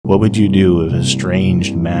What would you do if a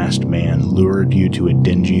strange masked man lured you to a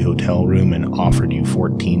dingy hotel room and offered you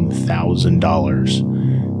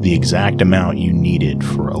 $14,000, the exact amount you needed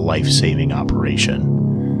for a life-saving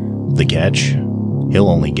operation? The catch? He'll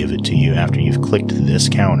only give it to you after you've clicked this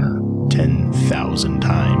counter 10,000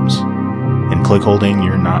 times. In Clickolding,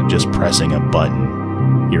 you're not just pressing a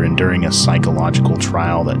button. You're enduring a psychological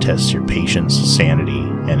trial that tests your patience, sanity,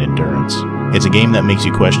 and endurance. It's a game that makes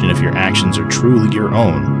you question if your actions are truly your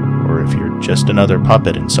own, or if you're just another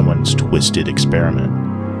puppet in someone's twisted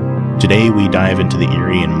experiment. Today, we dive into the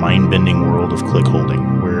eerie and mind-bending world of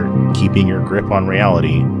Clickolding, where keeping your grip on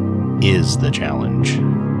reality is the challenge.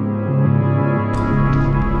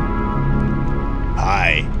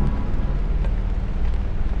 Hi.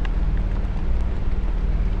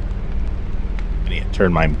 I need to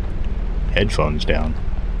turn my headphones down.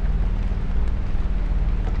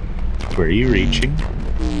 Where are you reaching?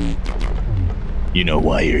 You know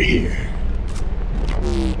why you're here.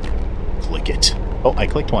 Click it. Oh, I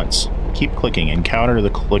clicked once. Keep clicking. Encounter the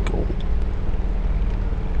Clickold.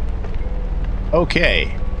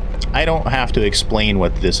 Okay. I don't have to explain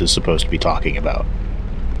what this is supposed to be talking about.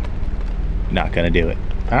 Not gonna do it.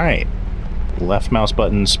 Alright. Left mouse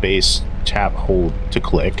button, space, tap, hold to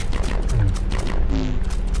click.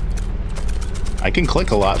 I can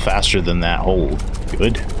click a lot faster than that hold.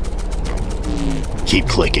 Good. Keep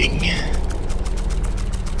clicking.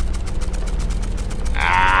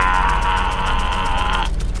 Ah!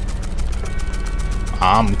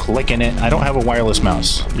 I'm clicking it. I don't have a wireless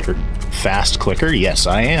mouse. You're fast clicker? Yes,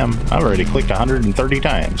 I am. I've already clicked 130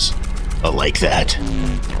 times. I like that.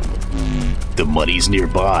 The money's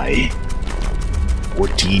nearby.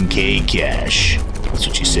 14K cash. That's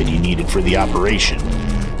what you said you needed for the operation.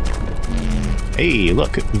 Hey,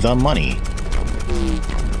 look, the money.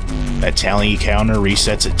 That tally counter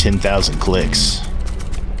resets at 10,000 clicks.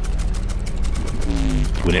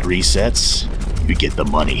 When it resets, you get the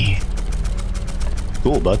money.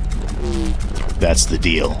 Cool, bud. That's the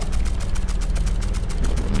deal.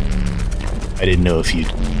 I didn't know if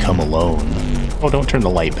you'd come alone. Oh, don't turn the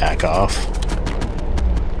light back off.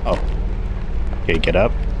 Oh. Okay, get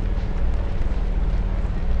up.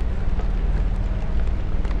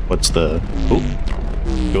 What's the... Oh.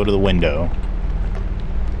 Go to the window.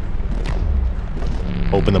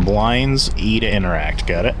 Open the blinds, E to interact.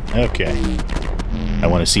 Got it? Okay. I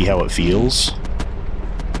want to see how it feels.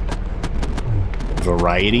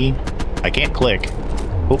 Variety. I can't click.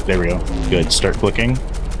 Oh, there we go. Good. Start clicking.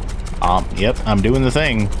 Yep, I'm doing the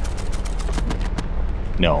thing.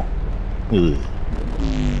 No. Ugh.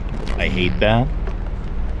 I hate that.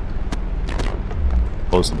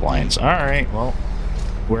 Close the blinds. Alright, well,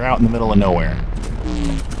 we're out in the middle of nowhere.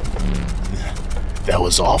 That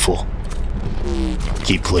was awful.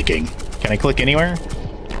 Keep clicking. Can I click anywhere?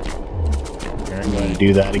 I'm going to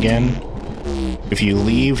do that again. If you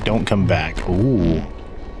leave, don't come back. Ooh.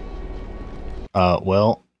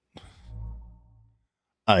 Well.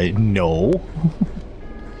 No.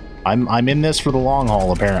 I'm in this for the long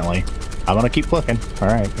haul, apparently. I'm gonna keep clicking.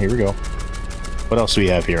 Alright, here we go. What else do we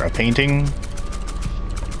have here? A painting.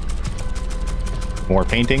 More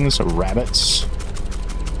paintings. Rabbits.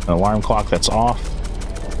 An alarm clock that's off.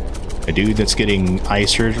 A dude that's getting eye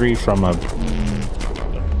surgery from a...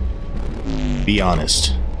 Be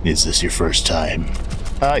honest. Is this your first time?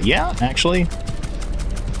 Yeah, actually.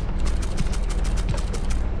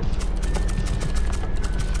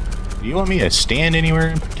 Do you want me to stand anywhere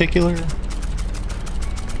in particular?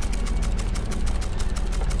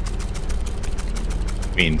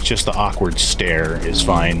 I mean, just the awkward stare is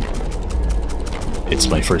fine. It's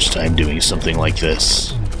my first time doing something like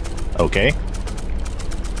this. Okay.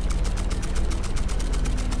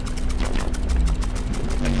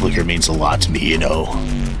 That clicker means a lot to me, you know.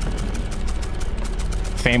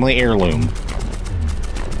 Family heirloom.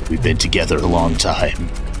 We've been together a long time.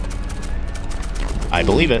 I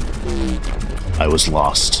believe it. I was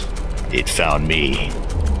lost. It found me.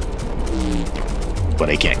 But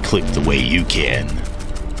I can't click the way you can.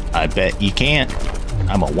 I bet you can't.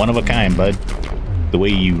 I'm a one-of-a-kind, bud. The way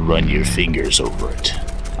you run your fingers over it.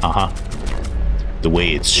 Uh-huh. The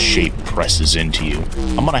way its shape presses into you.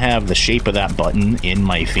 I'm gonna have the shape of that button in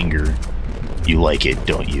my finger. You like it,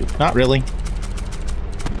 don't you? Not really.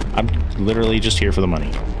 I'm literally just here for the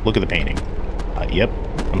money. Look at the painting. Yep.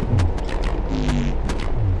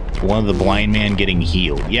 One of the blind man getting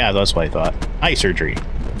healed. Yeah, that's what I thought. Eye surgery.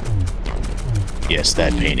 Yes,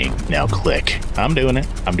 that painting. Now click. I'm doing it.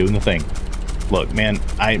 I'm doing the thing. Look, man,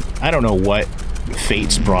 I don't know what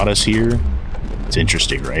fate's brought us here. It's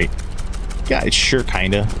interesting, right? Yeah, it sure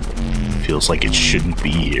kinda feels like it shouldn't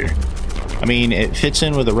be here. I mean, it fits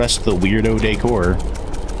in with the rest of the weirdo decor.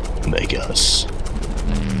 Make us.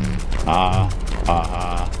 Ha ha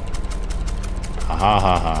ha. Ha ha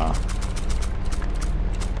ha ha.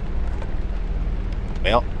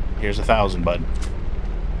 Well, here's 1,000, bud.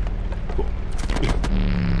 Cool.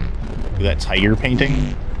 That tiger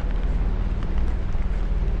painting.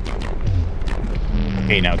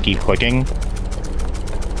 Okay, now keep clicking.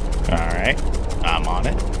 Alright, I'm on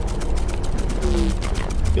it.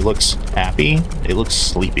 It looks happy. It looks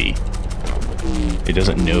sleepy. It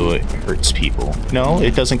doesn't know it hurts people. No,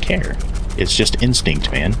 it doesn't care. It's just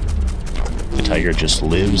instinct, man. The tiger just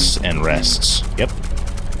lives and rests. Yep.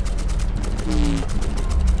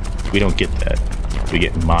 We don't get that. We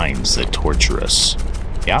get minds that torture us.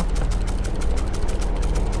 Yeah?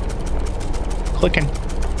 Clicking.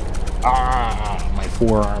 Ah, my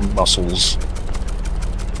forearm muscles.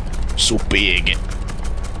 So big.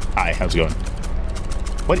 Hi, how's it going?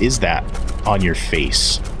 What is that on your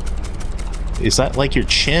face? Is that like your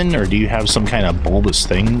chin, or do you have some kind of bulbous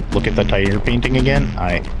thing? Look at the tiger painting again.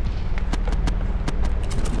 I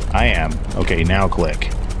am. Okay, now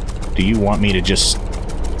click. Do you want me to just...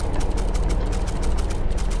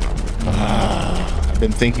 I've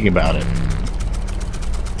been thinking about it.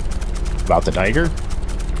 About the tiger?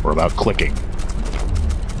 Or about clicking?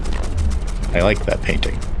 I like that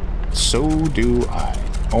painting. So do I.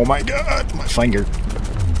 Oh my god, my finger.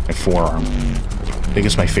 My forearm. I think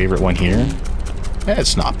it's my favorite one here.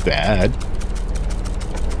 It's not bad.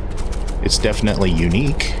 It's definitely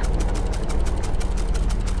unique.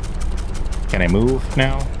 Can I move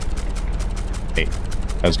now? Hey,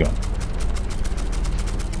 how's it going?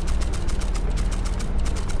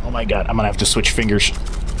 Oh my god, I'm gonna have to switch fingers.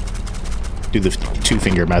 Do the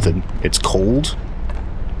two-finger method. It's cold.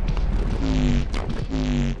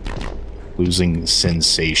 Losing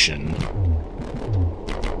sensation.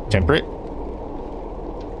 Temperate.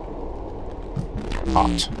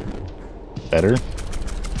 Hot. Better.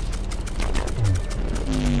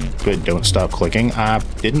 Good, don't stop clicking. I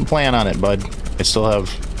didn't plan on it, bud. I still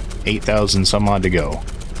have 8,000 some odd to go.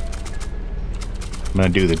 I'm gonna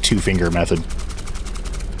do the two-finger method.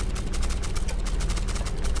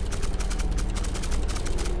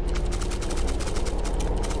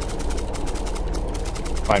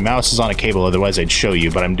 My mouse is on a cable, otherwise I'd show you,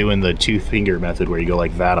 but I'm doing the two-finger method where you go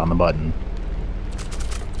like that on the button.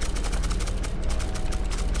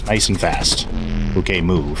 Nice and fast. Okay,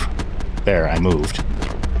 move. There, I moved.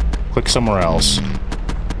 Click somewhere else.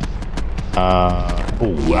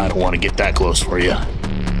 Oh, I don't want to get that close for you.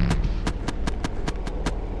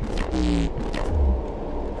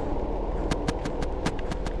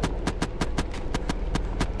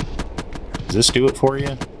 Does this do it for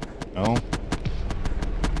you? No?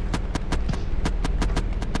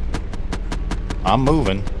 I'm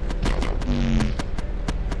moving.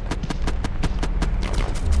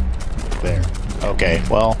 There. Okay,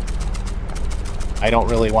 well, I don't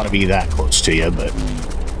really want to be that close to you, but...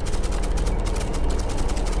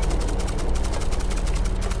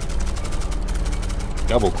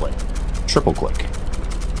 Double click. Triple click.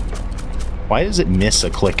 Why does it miss a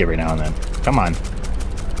click every now and then? Come on.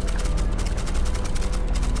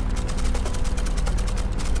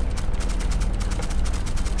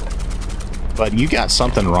 But you got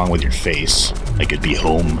something wrong with your face. I could be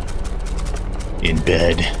home. In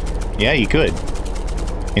bed. Yeah, you could.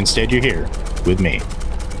 Instead, you're here. With me.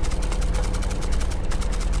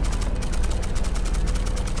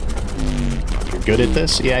 You're good at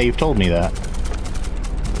this? Yeah, you've told me that.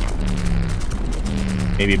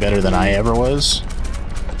 Maybe better than I ever was?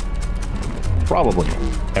 Probably.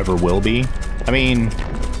 Ever will be. I mean,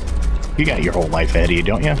 you got your whole life ahead of you,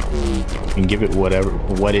 don't you? You can give it what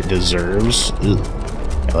it deserves. Ugh.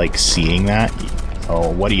 I like seeing that. Oh,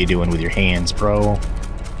 what are you doing with your hands, bro?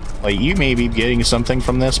 Like, you may be getting something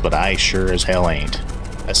from this, but I sure as hell ain't.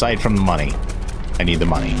 Aside from the money. I need the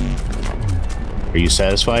money. Are you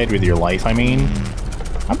satisfied with your life, I mean?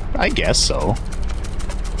 I guess so.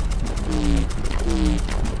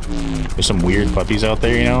 There's some weird puppies out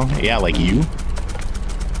there, you know? Yeah, like you.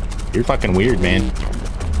 You're fucking weird, man.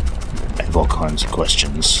 I have all kinds of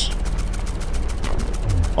questions.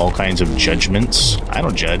 All kinds of judgments. I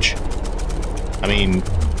don't judge. I mean,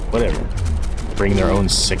 whatever. Bring their own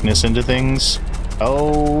sickness into things.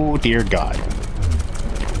 Oh, dear God.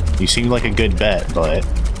 You seem like a good bet, but...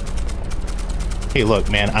 Hey, look,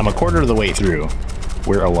 man, I'm a quarter of the way through.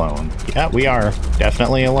 We're alone. Yeah, we are.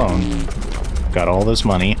 Definitely alone. Got all this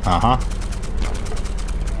money. Uh-huh.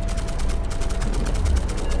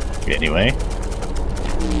 Anyway.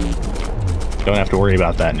 Don't have to worry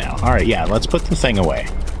about that now. Alright, yeah, let's put the thing away.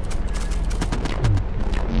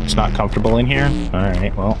 It's not comfortable in here?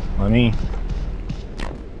 Alright, well, let me...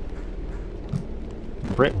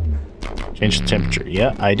 Brit. Change the temperature.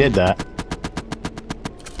 Yeah, I did that.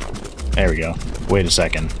 There we go. Wait a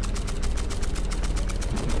second.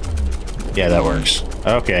 Yeah, that works.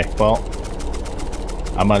 Okay, well,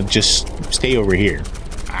 I'm gonna just stay over here.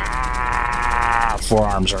 Ah,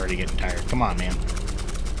 forearm's already getting tired. Come on, man.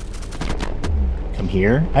 Come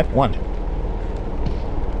here? I don't want to.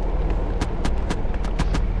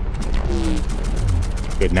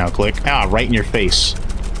 Good, now click. Ah, right in your face.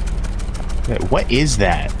 What is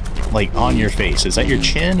that? Like, on your face? Is that your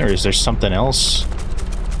chin, or is there something else?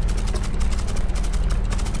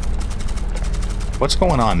 What's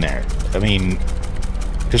going on there? I mean,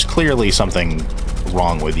 there's clearly something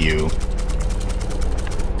wrong with you.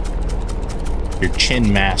 Your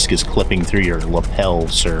chin mask is clipping through your lapel,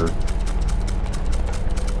 sir.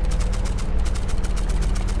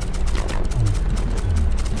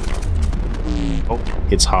 Oh,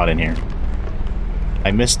 it's hot in here.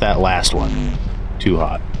 I missed that last one. Too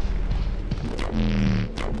hot.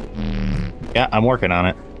 Yeah, I'm working on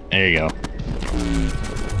it. There you go.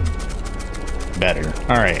 Better.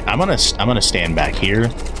 Alright, I'm gonna stand back here.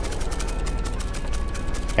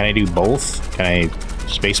 Can I do both? Can I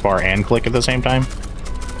spacebar and click at the same time?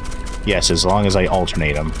 Yes, as long as I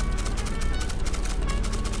alternate them.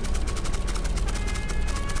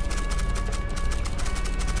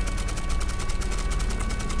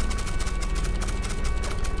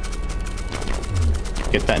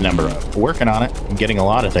 Get that number up. Working on it. I'm getting a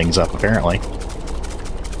lot of things up, apparently.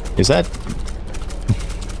 Is that...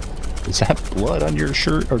 Is that blood on your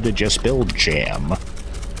shirt, or did you spill jam?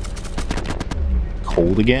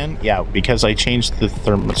 Cold again? Yeah, because I changed the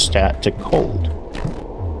thermostat to cold.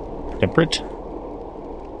 Temperate?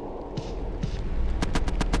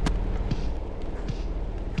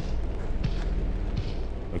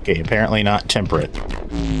 Okay, apparently not temperate.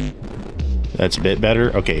 That's a bit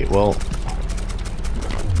better. Okay, well...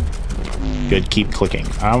 Good, keep clicking.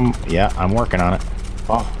 Yeah, I'm working on it.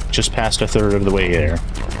 Oh, just passed a third of the way there.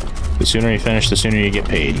 The sooner you finish, the sooner you get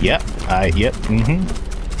paid. Yep,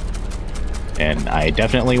 And I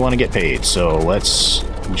definitely want to get paid, so let's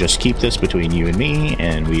just keep this between you and me,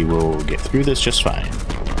 and we will get through this just fine.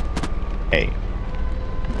 Hey.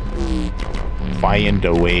 Find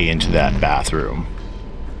a way into that bathroom.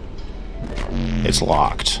 It's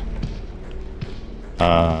locked.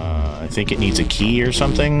 I think it needs a key or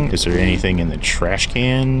something. Is there anything in the trash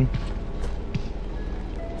can?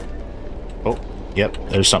 Oh, yep,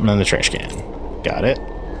 there's something in the trash can. Got it.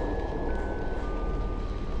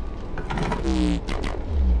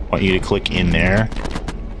 Want you to click in there.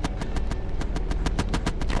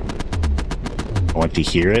 I want to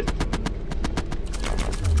hear it.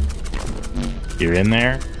 You're in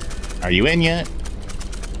there? Are you in yet?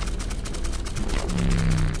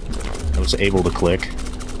 I was able to click.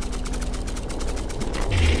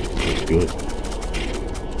 Looks good.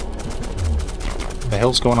 What the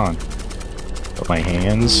hell's going on? Got my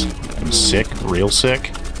hands. I'm sick, real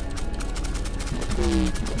sick.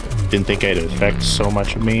 Didn't think it'd affect so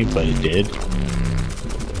much of me, but it did.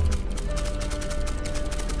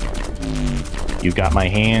 You got my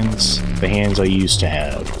hands, the hands I used to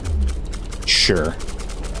have. Sure.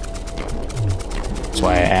 That's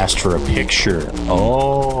why I asked for a picture.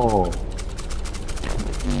 Oh.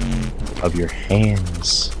 Of your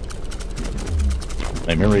hands.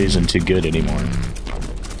 My memory isn't too good anymore.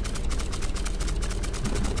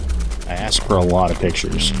 I asked for a lot of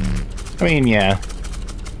pictures. I mean, yeah.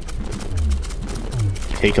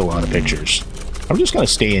 Take a lot of pictures. I'm just gonna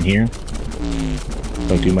stay in here.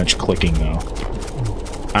 Don't do much clicking, though.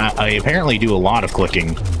 I apparently do a lot of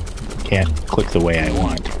clicking. Can't click the way I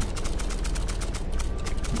want.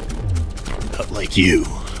 Not like you.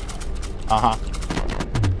 Uh-huh.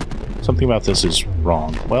 Something about this is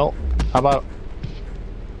wrong. Well, how about...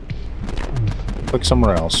 click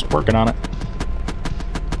somewhere else. Working on it.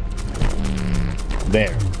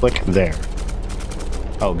 There. Click there.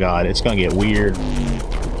 Oh god, it's gonna get weird.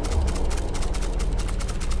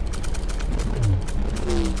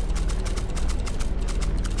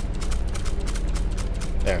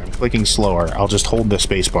 There, I'm clicking slower. I'll just hold the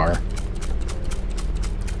space bar.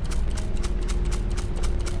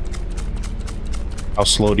 How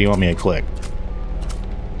slow do you want me to click?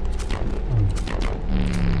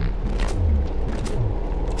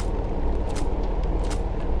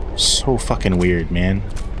 So fucking weird, man.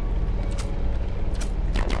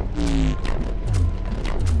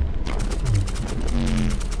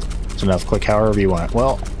 It's enough. Click however you want.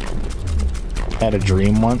 Well, I had a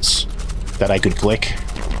dream once that I could click.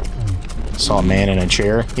 Saw a man in a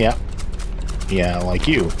chair. Yeah. Yeah, like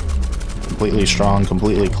you. Completely strong,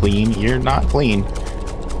 completely clean. You're not clean.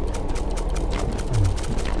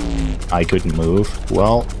 I couldn't move.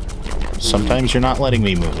 Well, sometimes you're not letting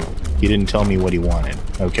me move. You didn't tell me what he wanted.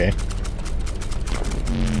 Okay.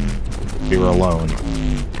 You're alone.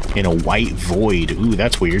 In a white void. Ooh,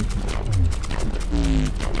 that's weird.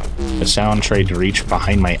 The sound tried to reach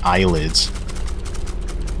behind my eyelids.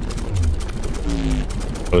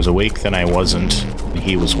 I was awake, then I wasn't. And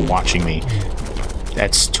he was watching me.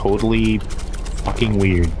 That's totally fucking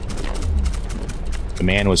weird. The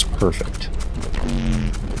man was perfect.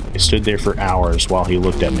 I stood there for hours while he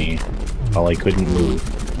looked at me, while I couldn't move.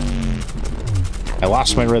 I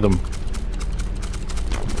lost my rhythm.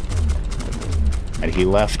 And he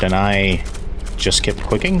left and I just kept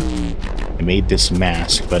clicking. I made this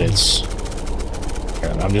mask, but it's...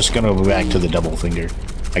 I'm just gonna go back to the double finger.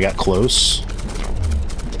 I got close.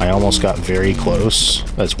 I almost got very close.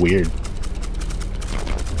 That's weird.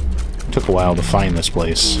 Took a while to find this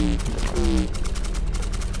place.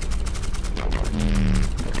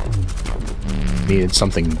 Needed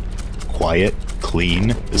something quiet, clean.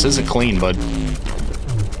 This isn't clean, bud.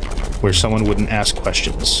 Where someone wouldn't ask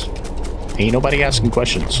questions. Ain't nobody asking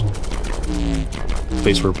questions.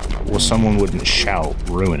 Place where someone wouldn't shout,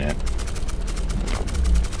 ruin it.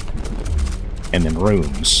 And then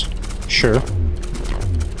rooms. Sure.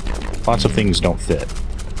 Lots of things don't fit.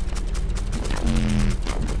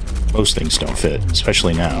 Most things don't fit,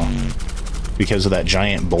 especially now. Because of that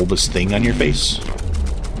giant bulbous thing on your face.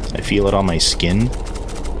 I feel it on my skin.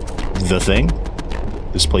 The thing?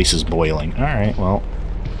 This place is boiling. Alright, well.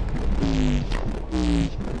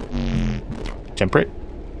 Temperate?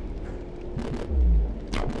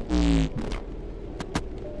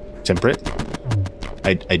 Temperate?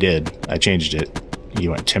 I did. I changed it.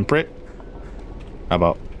 You went temperate? How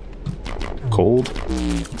about cold?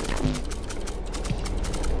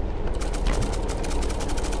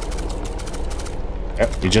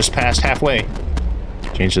 Yep, you just passed halfway.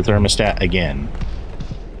 Change the thermostat again.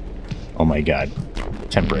 Oh my god.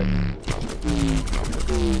 Temperate.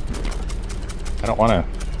 I don't want to...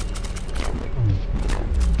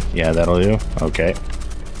 Yeah, that'll do. Okay.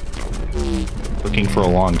 Looking for a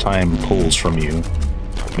long time pulls from you.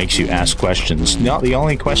 Makes you ask questions. No, the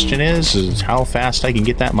only question is how fast I can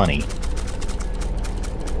get that money.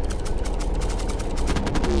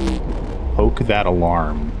 Poke that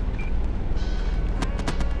alarm.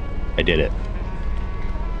 I did it.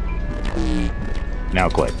 Now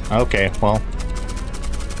click. Okay, well.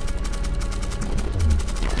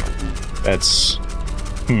 That's...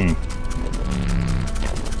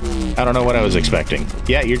 I don't know what I was expecting.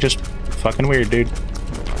 Yeah, you're just fucking weird, dude.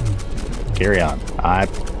 Carry on. I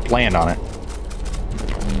planned on it.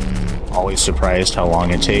 Always surprised how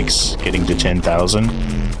long it takes getting to 10,000.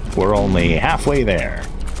 We're only halfway there.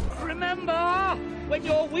 Remember, when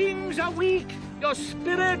your wings are weak, your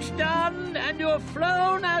spirit's done, and you've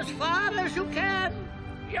flown as far as you can.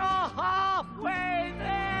 You're halfway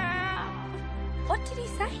there. What did he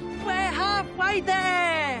say? We're halfway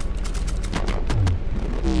there.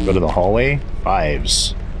 Go to the hallway.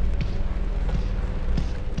 5s.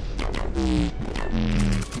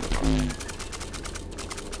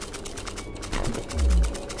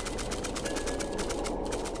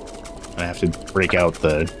 I have to break out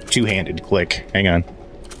the two-handed click. Hang on.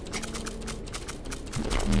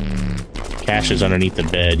 Cash is underneath the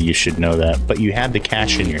bed. You should know that. But you had the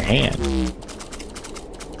cash in your hand.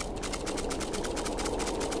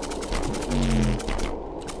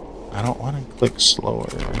 I don't want to click slower.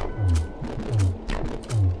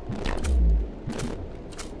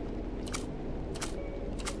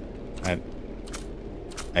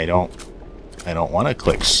 I don't want to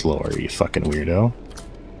click slower, you fucking weirdo.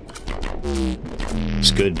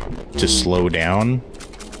 It's good to slow down.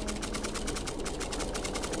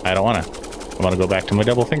 I don't want to. I want to go back to my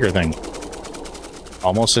double finger thing.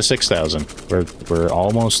 Almost to 6,000. We're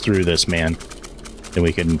almost through this, man. Then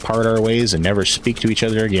we can part our ways and never speak to each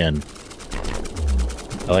other again.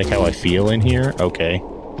 I like how I feel in here. Okay. I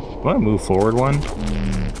want to move forward one.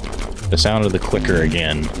 The sound of the clicker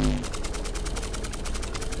again.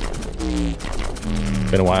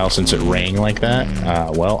 Been a while since it rang like that.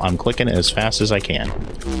 Well, I'm clicking as fast as I can.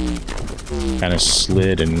 Kind of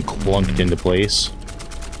slid and clunked into place.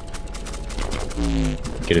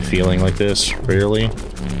 Get a feeling like this, rarely.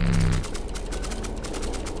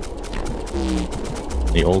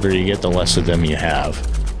 The older you get, the less of them you have.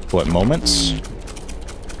 What, moments?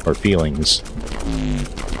 Or feelings?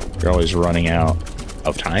 You're always running out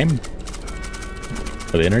of time?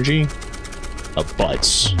 Of energy? Of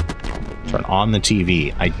butts. Turn on the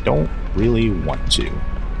TV. I don't really want to.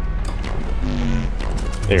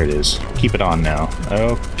 There it is. Keep it on now.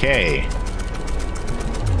 Okay.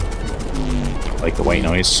 Like the white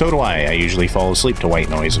noise. So do I. I usually fall asleep to white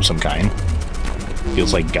noise of some kind.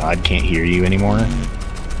 Feels like God can't hear you anymore.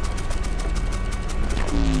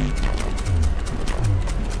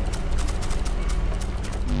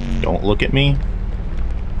 Don't look at me.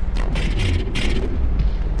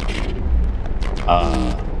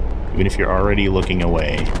 Even if you're already looking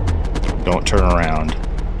away, don't turn around.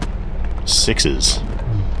 6s.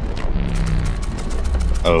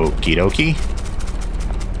 Okie dokie.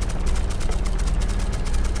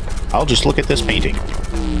 I'll just look at this painting.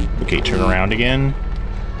 Okay, turn around again.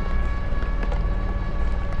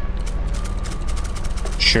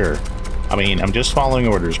 Sure. I mean, I'm just following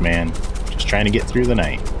orders, man. Just trying to get through the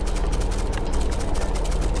night.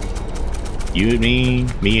 You and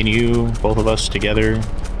me and you, both of us together,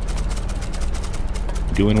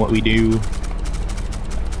 doing what we do.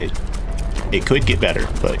 It could get better,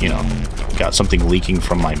 but, you know, got something leaking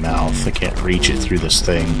from my mouth. I can't reach it through this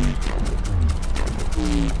thing.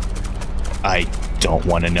 I don't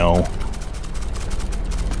want to know.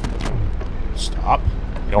 Stop.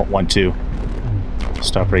 I don't want to.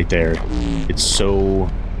 Stop right there. It's so...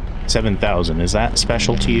 7,000. Is that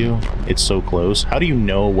special to you? It's so close. How do you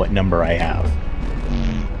know what number I have?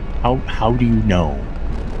 How do you know?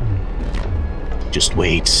 Just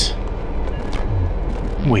wait.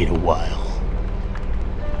 Wait a while.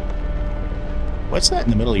 What's that in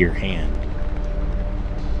the middle of your hand?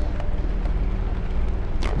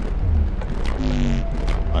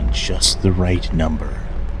 On just the right number.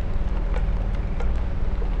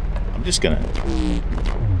 I'm just gonna...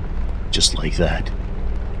 Just like that.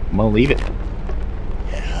 I'm gonna leave it.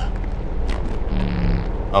 Yeah.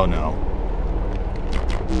 Oh no.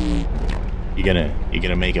 You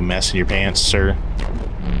gonna make a mess in your pants, sir?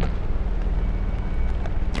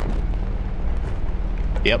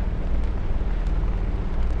 Yep.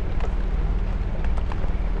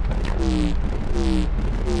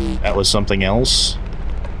 That was something else.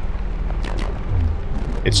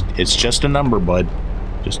 It's just a number, bud.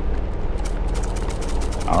 Just...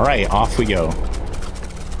 Alright, off we go.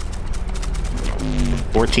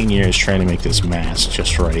 14 years trying to make this mask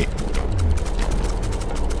just right.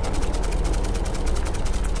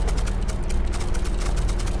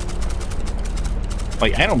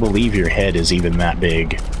 Like, I don't believe your head is even that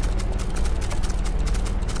big.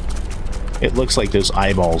 It looks like those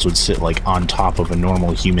eyeballs would sit, like, on top of a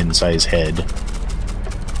normal human-sized head.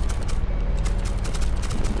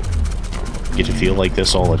 You get to feel like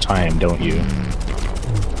this all the time, don't you?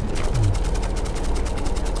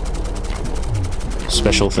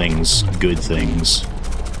 Special things, good things.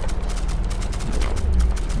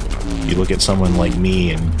 You look at someone like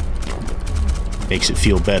me and makes it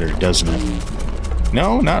feel better, doesn't it?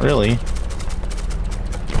 No, not really.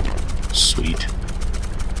 Sweet.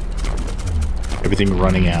 Everything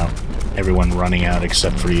running out. Everyone running out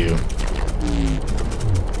except for you.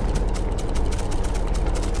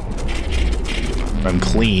 I'm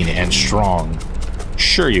clean and strong.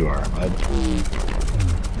 Sure you are, bud.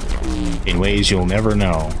 In ways you'll never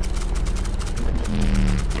know.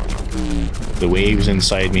 The waves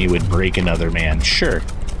inside me would break another man. Sure.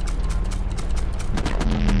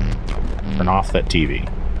 Turn off that TV.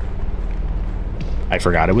 I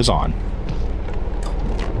forgot it was on.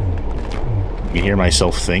 You can hear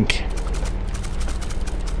myself think.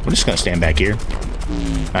 I'm just gonna stand back here.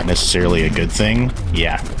 Not necessarily a good thing.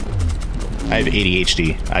 Yeah. I have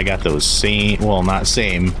ADHD. I got those same... Well, not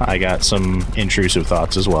same. I got some intrusive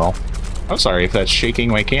thoughts as well. I'm sorry if that's shaking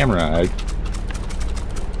my camera.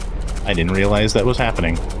 I didn't realize that was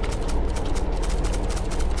happening.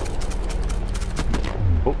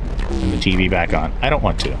 Oh, and the TV back on. I don't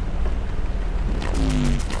want to.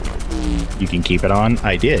 You can keep it on.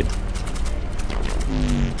 I did.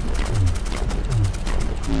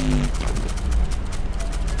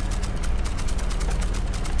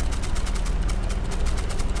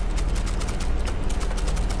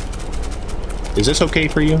 Is this okay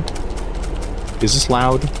for you? Is this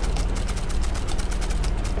loud?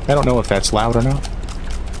 I don't know if that's loud or not.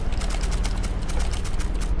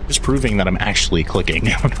 Just proving that I'm actually clicking.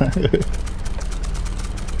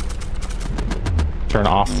 Turn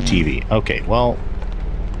off the TV. Okay, well...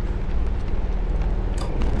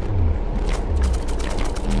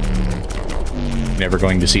 Never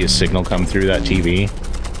going to see a signal come through that TV.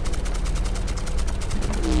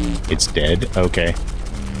 It's dead? Okay.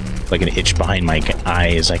 Like an itch behind my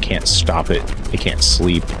eyes. I can't stop it. I can't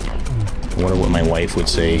sleep. I wonder what my wife would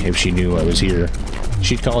say if she knew I was here.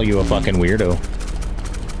 She'd call you a fucking weirdo.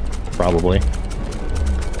 Probably.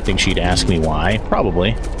 Think she'd ask me why?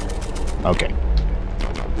 Probably. Okay.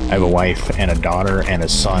 I have a wife and a daughter and a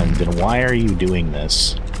son. Then why are you doing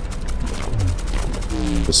this?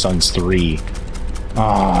 The son's 3.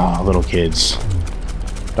 Ah, little kids.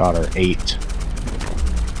 Daughter 8.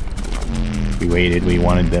 We waited. We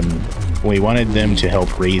wanted them to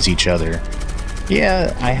help raise each other.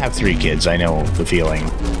 Yeah, I have 3 kids. I know the feeling.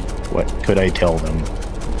 What could I tell them?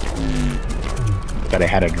 That I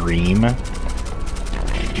had a dream?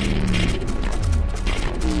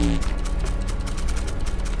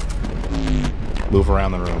 Move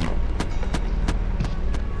around the room.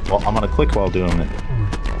 Well, I'm gonna click while doing it.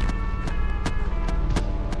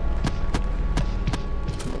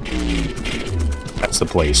 That's the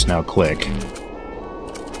place. Now click.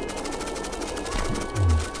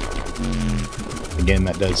 Again,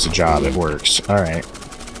 that does the job. It works. Alright.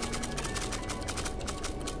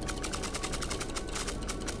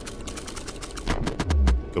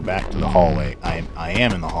 Go back to the hallway. I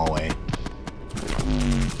am in the hallway.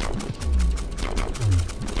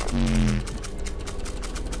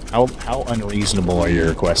 How unreasonable are your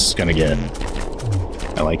requests gonna get?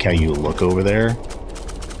 I like how you look over there.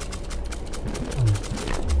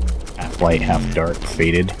 Half light, half dark,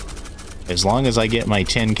 faded. As long as I get my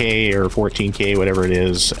 10K or 14K, whatever it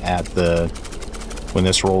is, at the when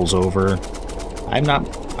this rolls over, I'm not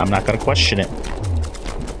gonna question it.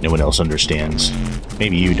 No one else understands.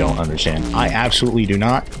 Maybe you don't understand. I absolutely do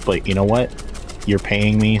not, but you know what? You're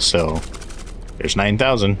paying me, so there's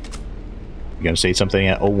 9,000. You gonna say something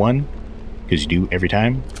at 01? Because you do every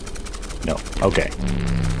time? No. Okay.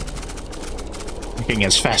 Looking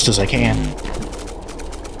as fast as I can.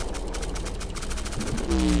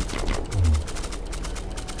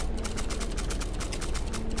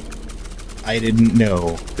 I didn't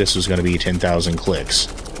know this was gonna be 10,000 clicks.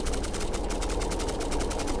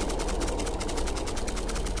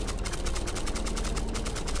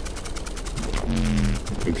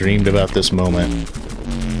 I dreamed about this moment.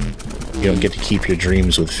 You don't get to keep your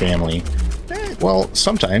dreams with family. Well,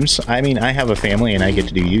 sometimes. I mean, I have a family and I get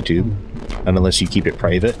to do YouTube. Unless you keep it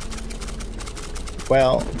private.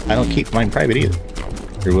 Well, I don't keep mine private either.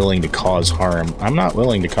 You're willing to cause harm. I'm not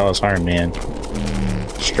willing to cause harm, man.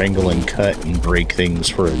 Strangle and cut and break things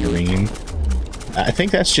for a dream. I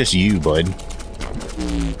think that's just you, bud.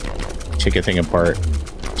 Take a thing apart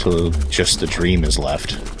till just the dream is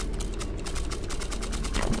left.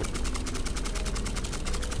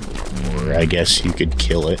 Or I guess you could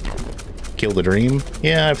kill it. Kill the dream?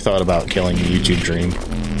 Yeah, I've thought about killing a YouTube dream.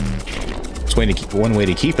 It's one way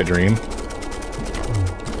to keep a dream.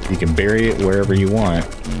 You can bury it wherever you want.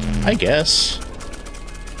 I guess.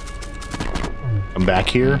 Come back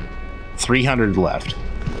here. 300 left.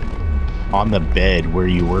 On the bed where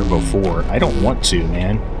you were before. I don't want to,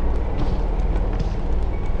 man.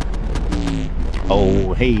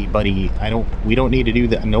 Oh, hey, buddy. We don't need to do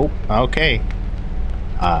that. Nope. Okay.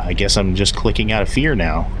 I guess I'm just clicking out of fear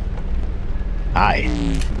now. Hi.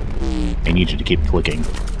 I need you to keep clicking.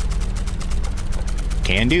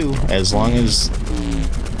 Can do, as long as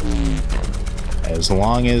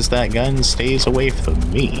that gun stays away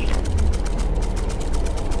from me.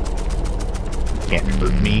 Can't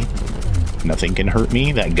hurt me. Nothing can hurt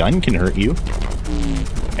me. That gun can hurt you.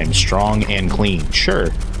 I'm strong and clean. Sure.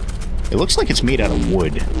 It looks like it's made out of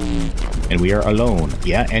wood. And we are alone.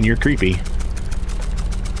 Yeah, and you're creepy.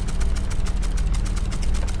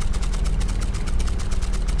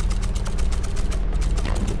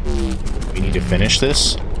 We need to finish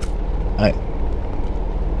this.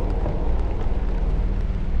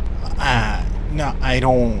 No, I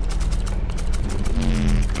don't.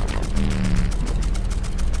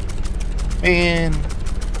 Man,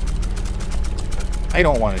 I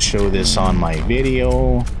don't want to show this on my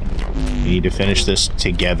video. We need to finish this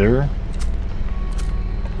together.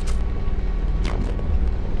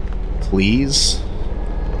 Please?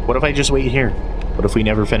 What if I just wait here? What if we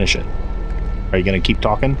never finish it? Are you going to keep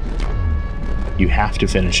talking? You have to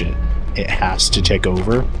finish it. It has to take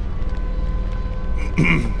over.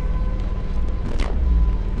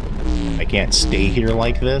 I can't stay here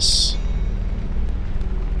like this.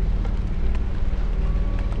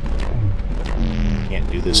 Can't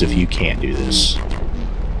do this if you can't do this.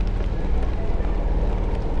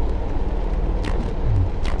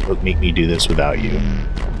 Don't make me do this without you.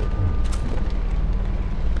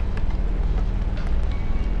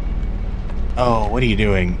 Oh, what are you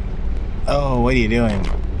doing? Oh, what are you doing?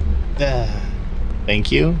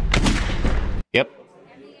 Thank you. Yep.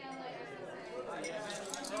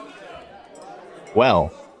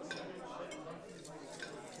 Well,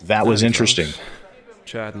 that was interesting.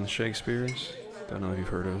 Chad and Shakespeare's. Don't know if you've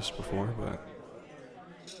heard of us before, but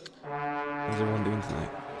how's everyone doing tonight?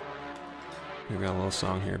 We've got a little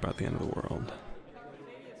song here about the end of the world.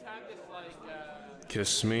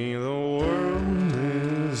 Kiss me, the world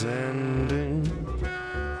is ending.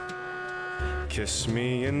 Kiss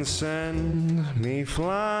me and send me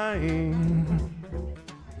flying.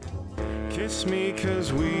 Kiss me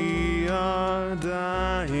 'cause we are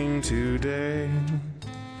dying today.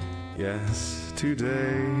 Yes,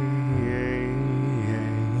 today.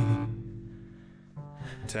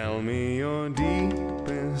 Tell me your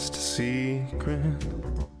deepest secret.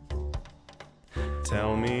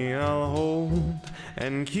 Tell me I'll hold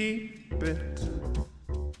and keep it.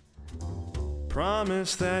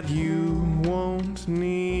 Promise that you won't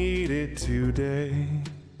need it today.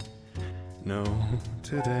 No,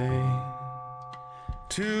 today.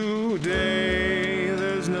 Today,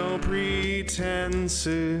 there's no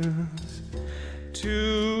pretenses.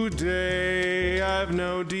 Today, I've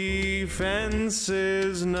no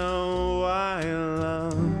defenses. No, I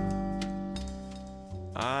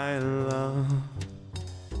love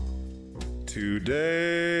today.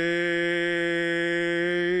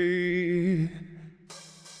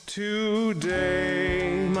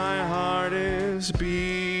 Today, my heart is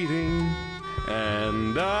beating,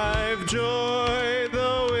 and I've joy,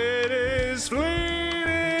 though it is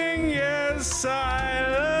fleeting. Yes, I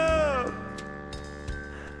love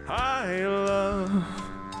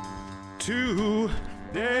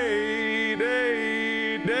today,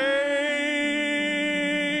 day.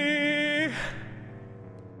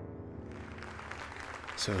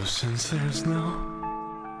 So since there's no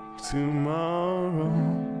tomorrow,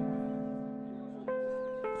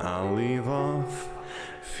 I'll leave off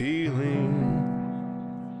feeling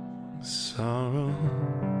sorrow.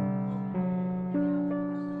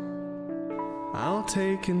 I'll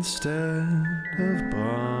take instead of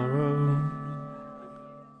borrow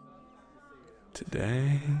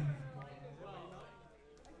today.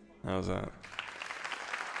 How's that?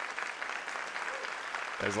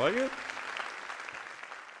 You guys like it?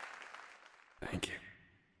 Thank you.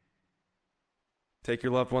 Take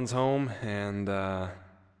your loved ones home and have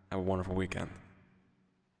a wonderful weekend.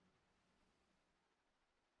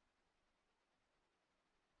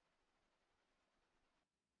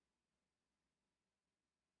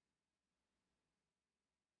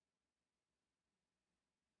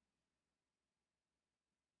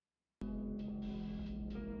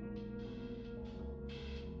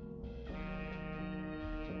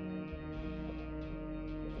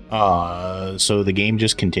 So the game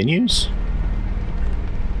just continues?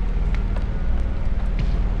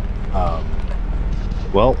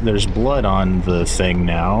 Well, there's blood on the thing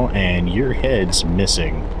now, and your head's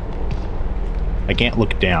missing. I can't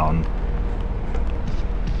look down.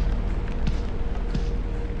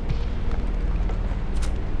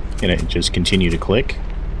 Can it just continue to click?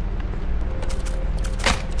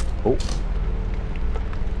 Oh.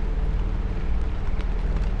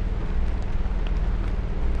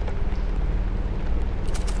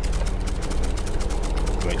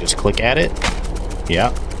 Do I just click at it?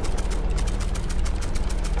 Yeah.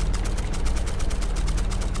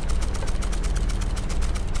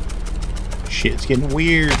 Shit, it's getting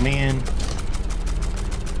weird, man.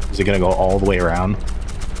 Is it gonna go all the way around?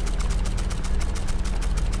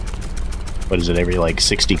 What is it, every like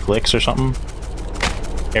 60 clicks or something?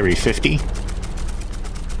 Every 50?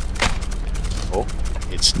 Oh,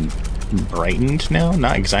 it's brightened now?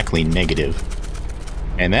 Not exactly negative.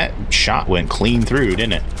 And that shot went clean through,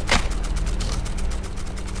 didn't it?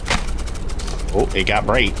 Oh, it got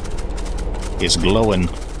bright. It's glowing.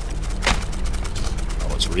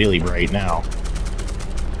 Oh, it's really bright now.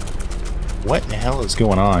 What the hell is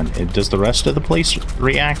going on? Does the rest of the place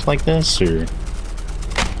react like this, or...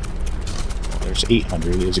 Oh, there's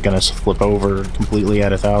 800. Is it gonna flip over completely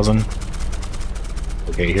at 1,000?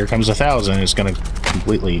 Okay, here comes 1,000. It's gonna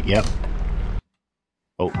completely... Yep.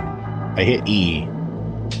 Oh, I hit E.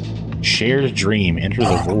 Shared dream. Enter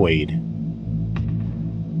the void.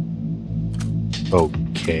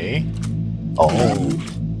 Okay. Oh,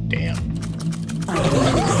 damn.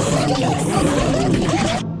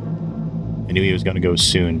 I knew he was going to go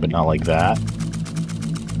soon, but not like that.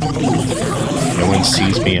 No one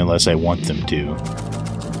sees me unless I want them to.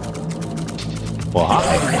 Well,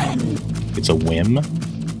 hi. It's a whim.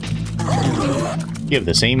 You have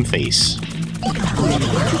the same face.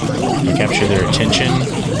 You capture their attention.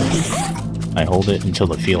 I hold it until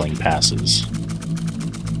the feeling passes.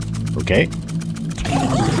 Okay.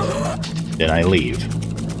 Then I leave.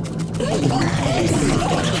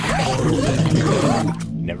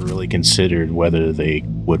 Never really considered whether they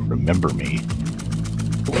would remember me.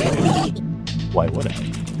 Why would I?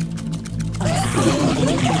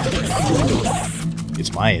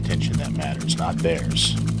 It's my attention that matters, not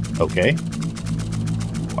theirs. Okay?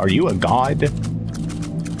 Are you a god?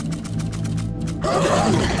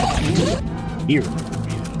 Here.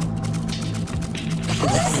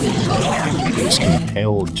 He was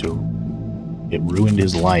compelled to. It ruined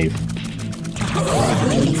his life.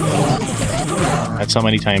 That's how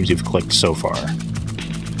many times you've clicked so far.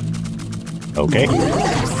 Okay?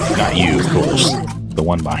 Not you, of course. The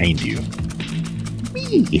one behind you.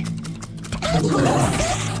 Me!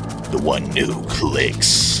 The one who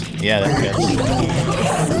clicks. Yeah, that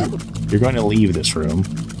guy. You're going to leave this room.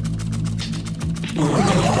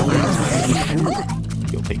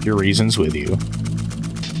 You'll take your reasons with you.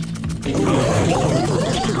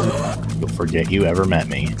 You'll forget you ever met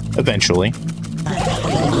me. Eventually.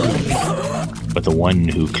 But the one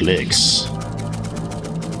who clicks...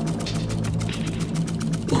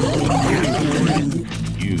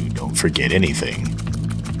 You don't forget anything.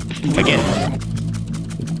 Again.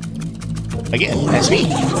 Again, that's me.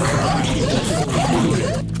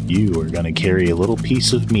 You are gonna carry a little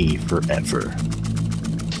piece of me forever.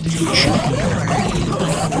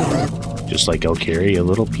 Just like I'll carry a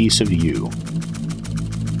little piece of you.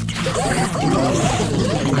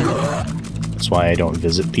 That's why I don't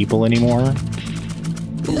visit people anymore.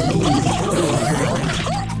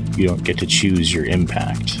 You don't get to choose your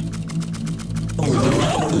impact.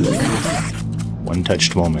 One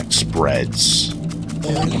touched moment spreads.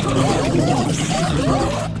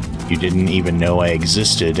 You didn't even know I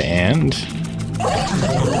existed, and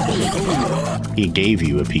he gave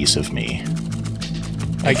you a piece of me.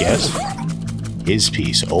 I guess. His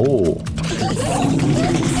piece. Oh.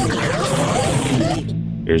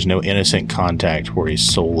 There's no innocent contact where his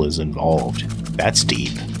soul is involved. That's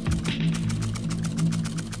deep.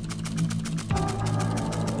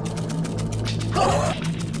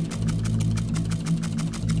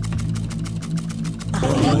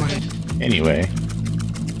 Anyway,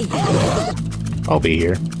 I'll be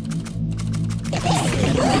here.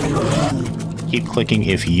 Keep clicking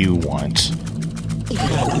if you want.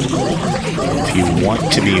 If you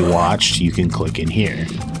want to be watched, you can click in here.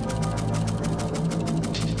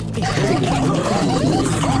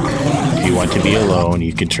 If you want to be alone,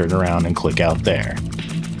 you can turn around and click out there.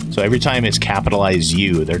 So every time it's capitalized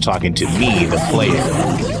you, they're talking to me, the player.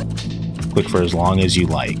 Click for as long as you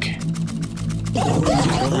like.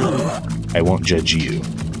 I won't judge you.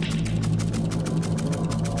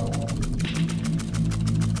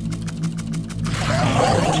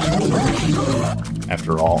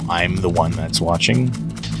 After all, I'm the one that's watching.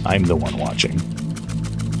 I'm the one watching.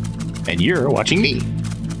 And you're watching me.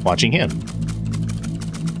 Watching him.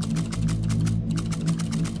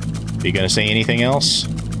 Are you gonna say anything else?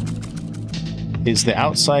 Is the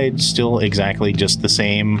outside still exactly just the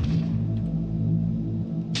same?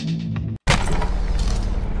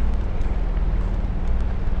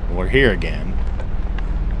 We're here again.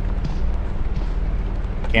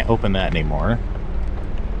 Can't open that anymore.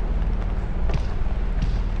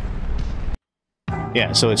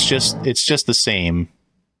 Yeah, so it's just the same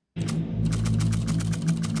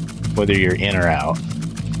whether you're in or out.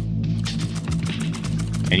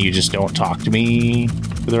 And you just don't talk to me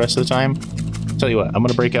for the rest of the time. Tell you what, I'm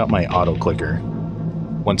gonna break out my auto clicker.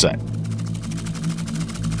 One sec.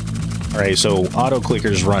 Alright, so auto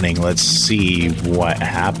clicker's running. Let's see what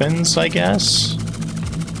happens, I guess.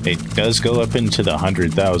 It does go up into the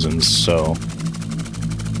 100,000s, so...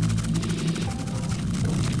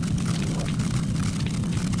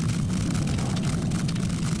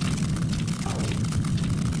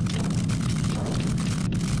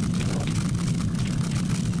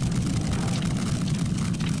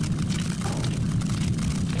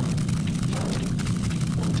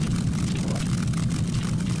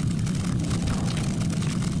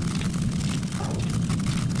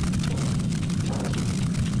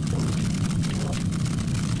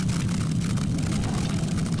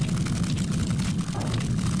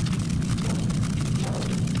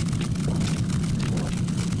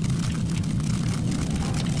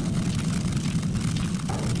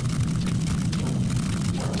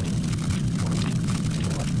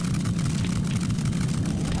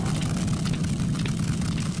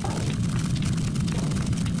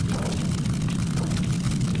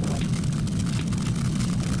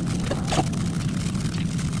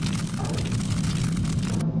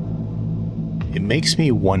 makes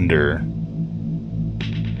me wonder.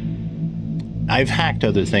 I've hacked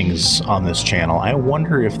other things on this channel. I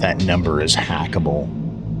wonder if that number is hackable.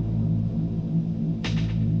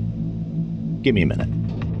 Give me a minute.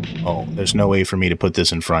 Oh, there's no way for me to put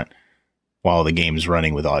this in front while the game's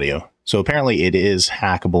running with audio. So apparently it is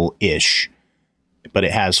hackable-ish. but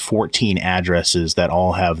it has 14 addresses that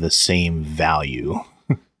all have the same value.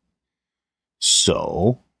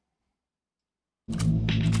 So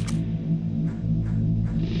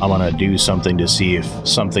I'm gonna do something to see if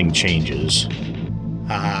something changes.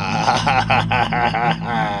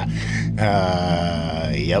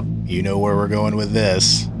 Yep, you know where we're going with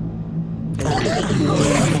this.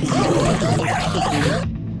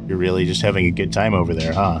 You're really just having a good time over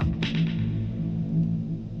there, huh?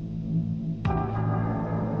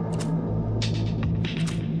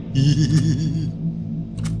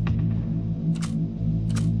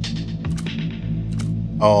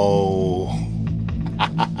 Oh.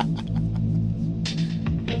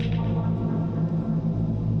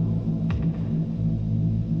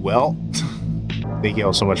 Well, thank you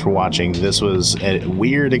all so much for watching. This was a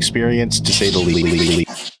weird experience, to say the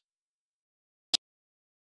least.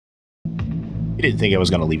 You didn't think I was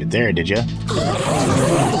going to leave it there, did you?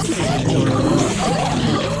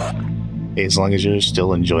 Hey, as long as you're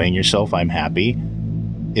still enjoying yourself, I'm happy.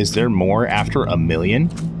 Is there more after 1 million?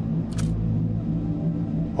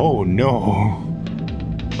 Oh, no.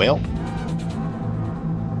 Well,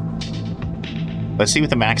 let's see what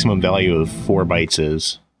the maximum value of 4 bytes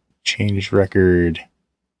is. Change record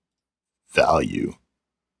value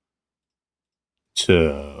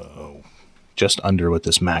to just under what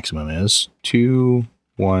this maximum is.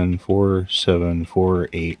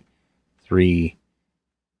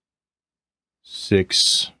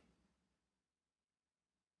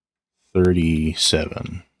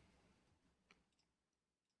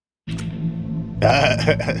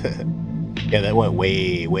 Yeah, that went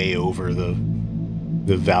way over the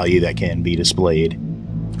value that can be displayed.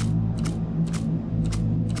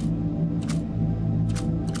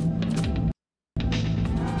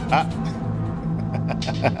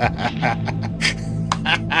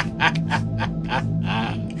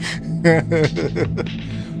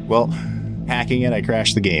 Well, hacking it, I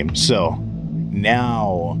crashed the game. So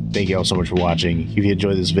now, thank you all so much for watching. If you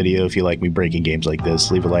enjoyed this video, if you like me breaking games like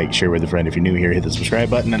this, leave a like, share with a friend. If you're new here, hit the subscribe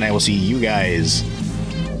button, and I will see you guys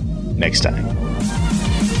next time.